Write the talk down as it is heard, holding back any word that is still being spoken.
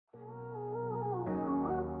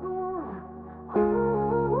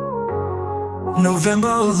November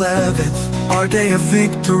 11th, our day of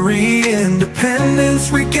victory, independence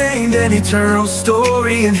regained, an eternal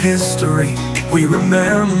story in history. We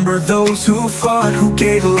remember those who fought, who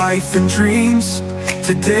gave life and dreams.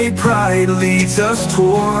 Today pride leads us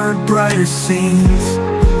toward brighter scenes.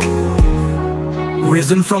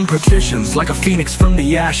 Risen from partitions like a phoenix from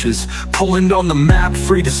the ashes, Poland on the map,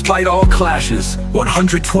 free despite all clashes.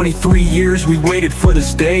 123 years we waited for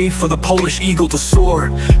this day, for the Polish eagle to soar,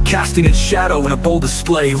 casting its shadow in a bold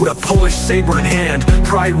display. With a Polish saber in hand,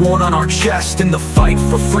 pride worn on our chest, in the fight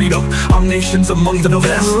for freedom, our nation's among the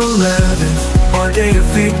best. November 11th, our day of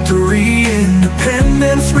victory,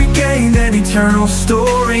 independence regained, an eternal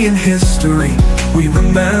story in history. We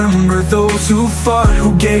remember those who fought,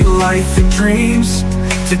 who gave life and dreams.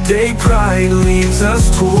 Today pride leads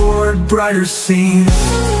us toward brighter scenes.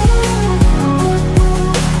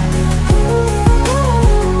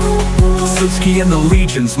 Pilsudski and the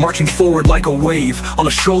legions marching forward like a wave. On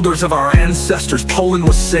the shoulders of our ancestors, Poland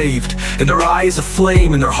was saved. In their eyes a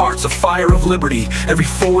flame, in their hearts a fire of liberty. Every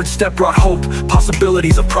forward step brought hope,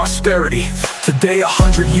 possibilities of prosperity. Today,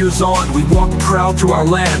 100 years on, we walk proud through our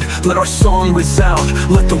land. Let our song resound,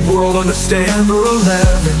 let the world understand. November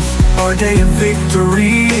 11th, our day of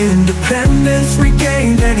victory, independence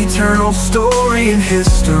regained, an eternal story in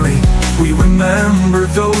history. We remember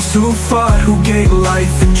those who fought, who gave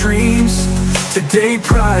life and dreams. Today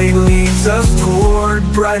pride leads us toward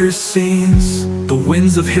brighter scenes. The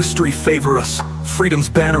winds of history favor us, freedom's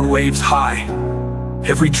banner waves high.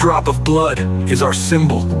 Every drop of blood is our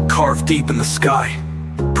symbol, carved deep in the sky.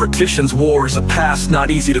 Partition's war is a past not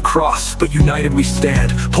easy to cross, but united we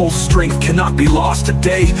stand. Pole's strength cannot be lost.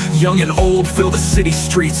 Today, young and old fill the city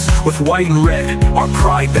streets with white and red, our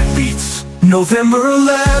pride that beats. November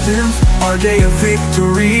 11th, our day of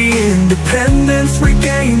victory, independence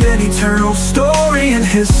regained, an eternal story in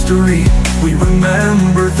history. We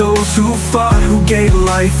remember those who fought, who gave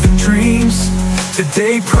life and dreams.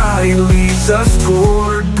 Today pride leads us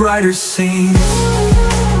toward brighter scenes.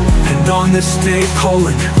 And on this day,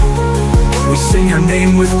 Poland, we sing your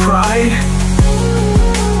name with pride.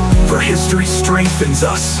 For history strengthens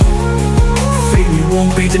us, fate we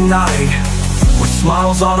won't be denied. With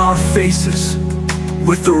smiles on our faces,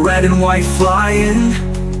 with the red and white flying,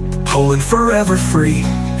 Poland forever free,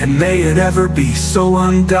 and may it ever be so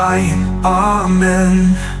undying.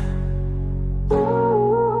 Amen.